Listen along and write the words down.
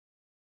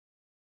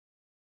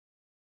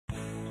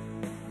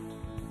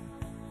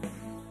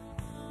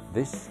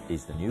This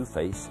is the new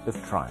face of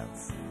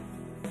Triumph.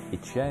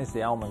 It shares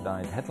the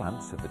almond-eyed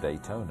headlamps of the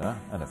Daytona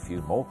and a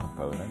few more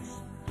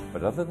components,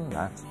 but other than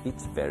that,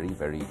 it's very,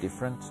 very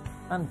different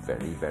and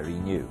very, very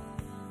new.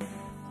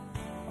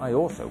 I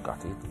also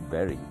got it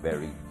very,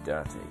 very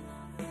dirty.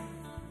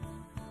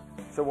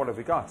 So what have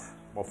we got?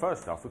 Well,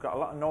 first off, we've got a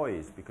lot of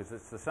noise because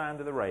it's the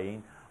sound of the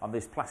rain on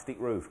this plastic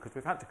roof, because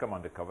we've had to come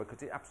undercover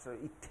because it's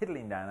absolutely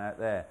tiddling down out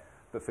there.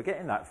 But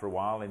forgetting that for a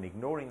while and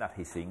ignoring that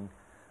hissing,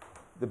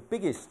 the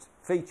biggest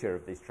feature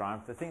of this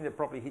Triumph, the thing that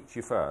probably hits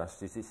you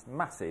first, is this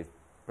massive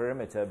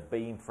perimeter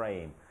beam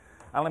frame.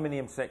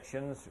 Aluminium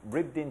sections,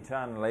 ribbed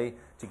internally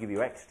to give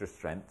you extra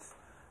strength.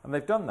 And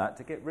they've done that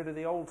to get rid of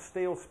the old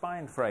steel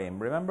spine frame.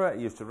 Remember, it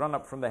used to run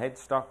up from the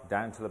headstock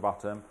down to the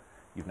bottom.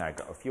 You've now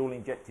got a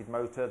fuel-injected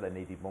motor. They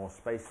needed more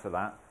space for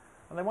that.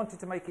 And they wanted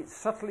to make it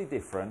subtly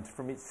different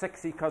from its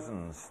sexy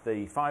cousins,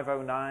 the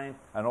 509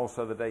 and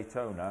also the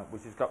Daytona,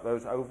 which has got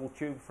those oval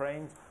tube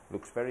frames.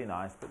 Looks very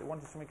nice, but they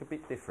wanted something a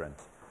bit different.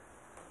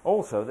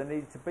 Also, they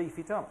needed to beef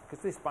it up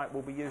because this bike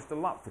will be used a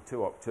lot for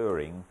two-up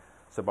touring.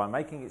 So by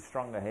making it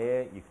stronger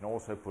here, you can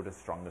also put a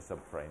stronger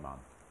subframe on.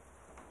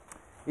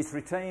 It's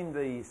retained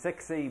the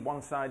sexy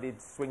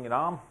one-sided swinging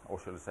arm, or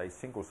should I say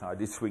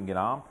single-sided swinging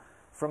arm,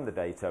 from the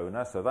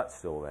Daytona, so that's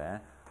still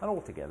there. And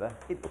altogether,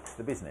 it looks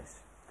the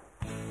business.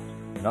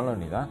 Not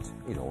only that,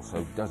 it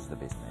also does the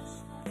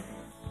business.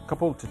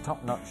 Coupled to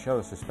top-notch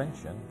show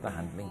suspension, the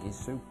handling is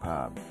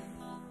superb.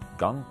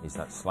 Gone is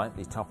that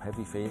slightly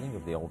top-heavy feeling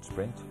of the old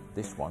Sprint.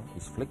 This one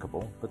is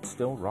flickable, but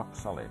still rock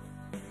solid.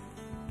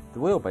 The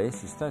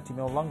wheelbase is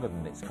 30mm longer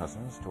than its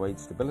cousins to aid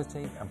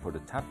stability and put a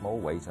tad more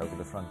weight over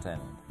the front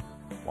end,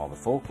 while the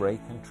fork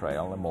rake and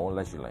trail are more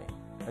leisurely,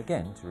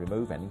 again to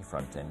remove any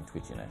front-end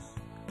twitchiness.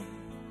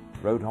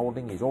 Road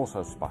holding is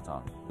also spot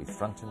on, with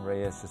front and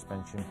rear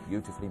suspension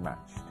beautifully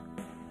matched.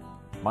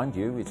 Mind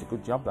you, it's a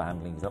good job the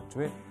handling is up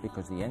to it,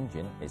 because the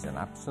engine is an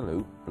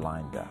absolute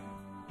blinder.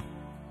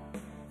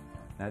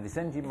 Now this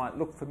engine might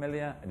look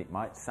familiar and it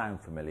might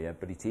sound familiar,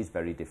 but it is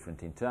very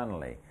different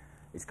internally.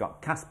 It's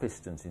got cast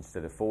pistons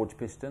instead of forged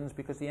pistons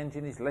because the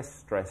engine is less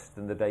stressed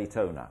than the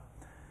Daytona.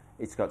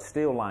 It's got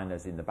steel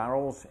liners in the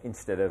barrels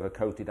instead of a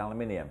coated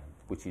aluminium,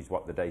 which is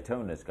what the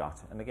Daytona's got,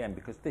 and again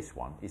because this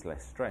one is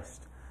less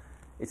stressed.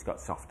 It's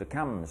got softer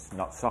cams,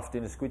 not soft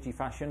in a squidgy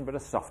fashion, but a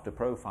softer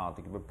profile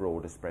to give a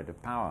broader spread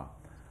of power.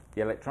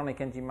 The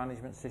electronic engine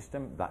management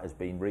system, that has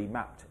been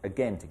remapped,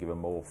 again to give a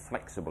more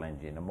flexible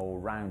engine, a more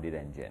rounded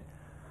engine.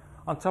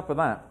 On top of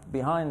that,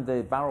 behind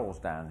the barrels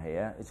down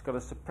here, it's got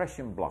a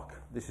suppression block.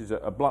 This is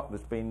a block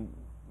that's been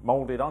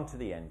moulded onto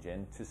the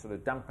engine to sort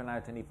of dampen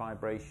out any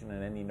vibration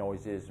and any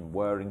noises and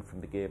whirring from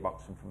the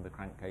gearbox and from the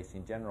crankcase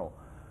in general.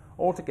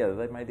 Altogether,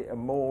 they've made it a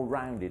more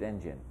rounded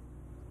engine.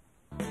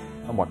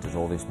 And what does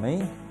all this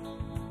mean?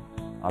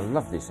 I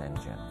love this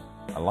engine.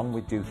 Along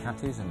with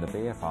Ducatis and the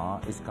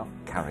BFR, it's got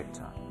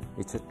character.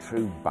 It's a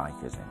true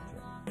biker's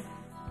engine.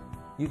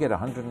 You get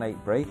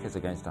 108 brake as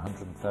against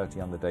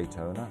 130 on the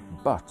Daytona,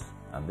 but,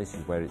 and this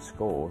is where it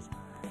scores,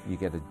 you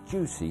get a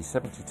juicy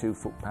 72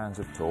 foot-pounds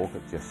of torque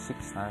at just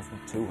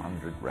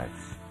 6,200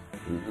 revs.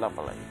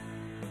 Lovely.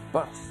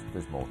 But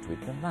there's more to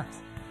it than that.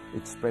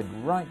 It's spread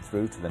right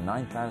through to the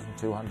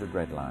 9,200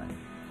 red line.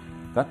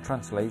 That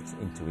translates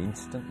into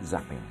instant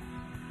zapping.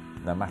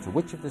 No matter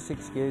which of the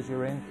 6 gears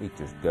you're in, it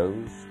just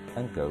goes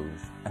and goes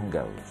and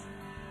goes.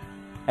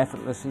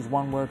 Effortless is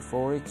one word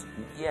for it,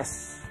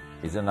 yes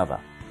is another,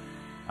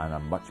 and a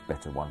much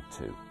better one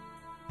too.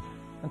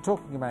 And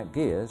talking about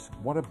gears,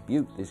 what a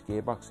beaut this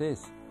gearbox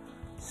is.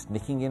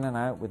 Snicking in and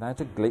out without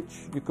a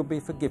glitch, you could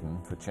be forgiven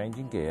for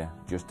changing gear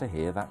just to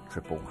hear that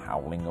triple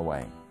howling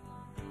away.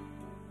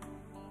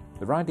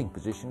 The riding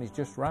position is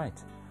just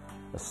right.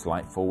 A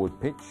slight forward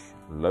pitch,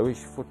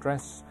 lowish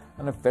footrest,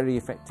 and a very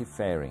effective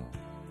fairing.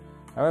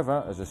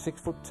 However, as a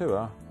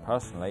 6'2",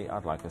 personally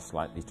I'd like a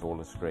slightly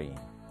taller screen.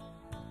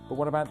 But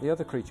what about the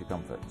other creature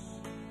comforts?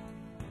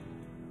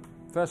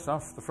 First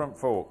off, the front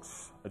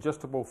forks.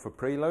 Adjustable for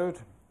preload.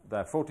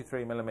 They're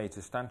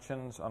 43mm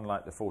stanchions,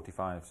 unlike the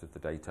 45s of the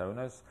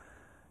Daytonas.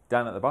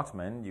 Down at the bottom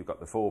end, you've got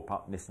the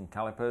 4-pot Nissan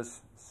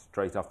calipers,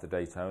 straight off the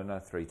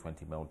Daytona,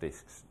 320mm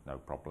discs, no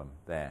problem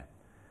there.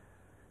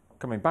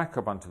 Coming back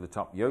up onto the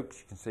top yokes,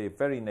 you can see a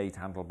very neat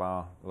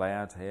handlebar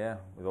layout here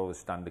with all the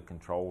standard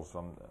controls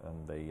on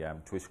the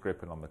twist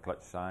grip and on the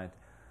clutch side.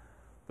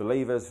 The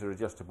levers are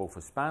adjustable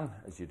for span,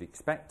 as you'd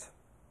expect.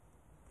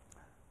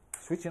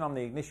 Switching on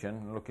the ignition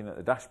and looking at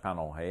the dash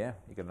panel here,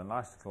 you get a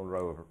nice little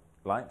row of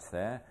lights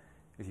there.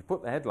 If you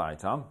put the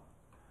headlight on,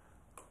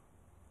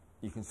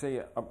 you can see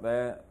up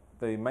there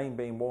the main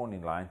beam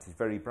warning light is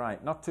very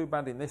bright. Not too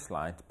bad in this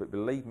light, but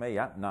believe me,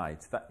 at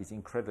night that is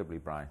incredibly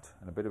bright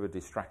and a bit of a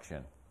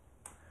distraction.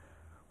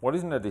 What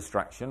isn't a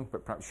distraction,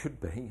 but perhaps should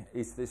be,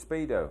 is the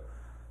speedo.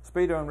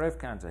 Speedo and rev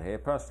counter here.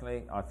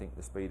 Personally, I think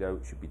the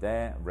speedo should be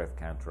there and rev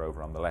counter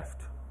over on the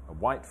left. A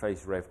white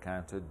face rev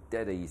counter,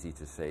 dead easy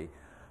to see.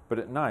 But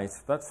at night,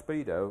 that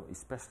speedo,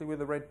 especially with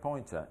a red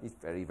pointer, is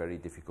very, very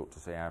difficult to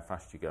see how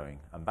fast you're going.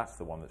 And that's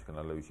the one that's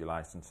going to lose your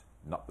license,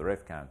 not the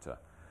rev counter.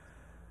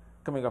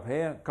 Coming up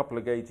here, a couple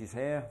of gauges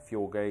here,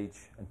 fuel gauge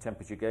and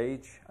temperature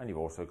gauge, and you've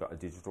also got a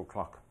digital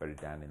clock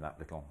buried down in that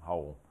little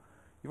hole.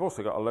 You've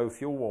also got a low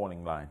fuel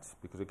warning light,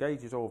 because a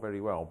gauge is all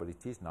very well, but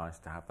it is nice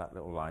to have that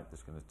little light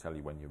that's going to tell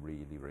you when you're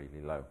really,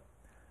 really low.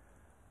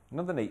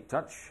 Another neat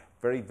touch,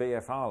 very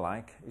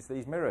VFR-like, is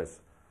these mirrors.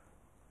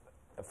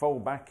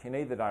 Fold back in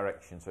either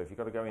direction, so if you've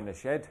got to go in the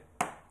shed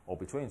or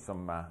between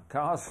some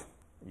cars,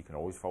 you can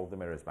always fold the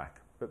mirrors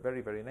back. But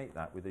very, very neat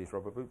that, with these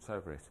rubber boots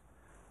over it.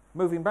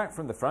 Moving back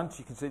from the front,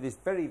 you can see this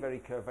very, very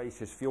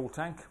curvaceous fuel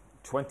tank,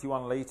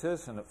 21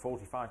 litres, and at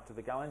 45 to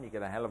the gallon you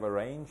get a hell of a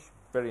range.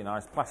 Very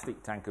nice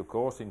plastic tank, of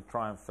course, in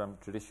Triumph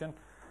tradition.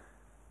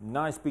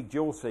 Nice big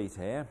dual seat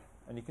here,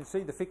 and you can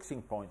see the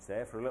fixing points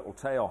there for a little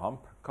tail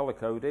hump, colour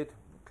coded,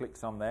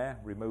 clicks on there,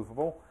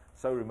 removable,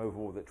 so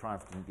removable that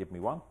Triumph didn't give me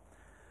one.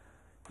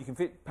 You can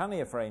fit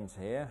pannier frames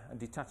here and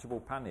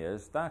detachable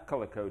panniers. They're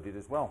colour coded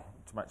as well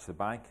to match the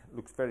bike.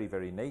 Looks very,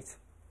 very neat.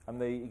 And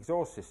the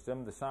exhaust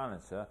system, the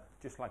silencer,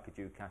 just like a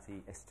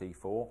Ducati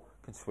ST4,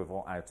 can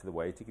swivel out of the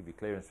way to give you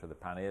clearance for the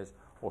panniers,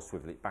 or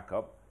swivel it back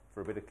up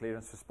for a bit of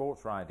clearance for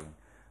sports riding.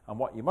 And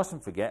what you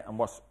mustn't forget, and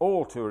what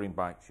all touring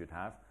bikes should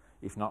have,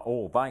 if not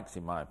all bikes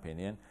in my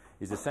opinion,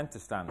 is a centre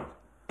stand.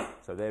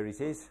 So there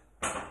it is,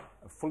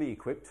 a fully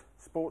equipped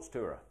sports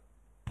tourer.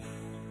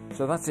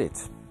 So that's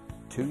it.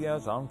 2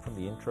 years on from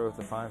the intro of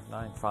the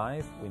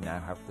 595, we now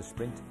have the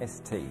Sprint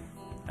ST,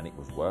 and it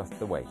was worth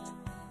the wait.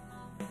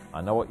 I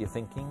know what you're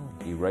thinking,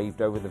 you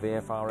raved over the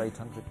VFR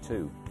 800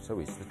 too, so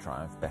is the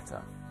Triumph better?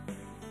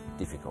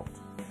 Difficult.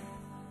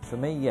 For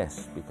me,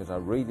 yes, because I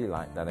really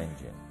like that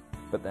engine,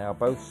 but they are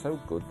both so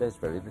good there's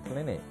very little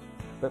in it.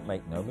 But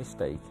make no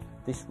mistake,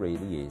 this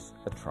really is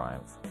a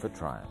Triumph for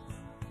Triumph.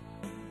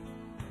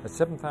 At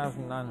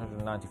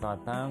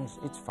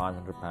 £7,995, it's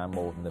 £500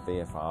 more than the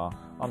VFR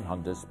on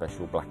Honda's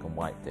special black and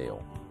white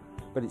deal,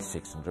 but it's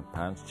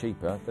 £600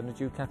 cheaper than a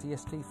Ducati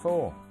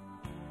ST4.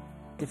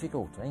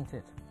 Difficult, ain't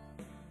it?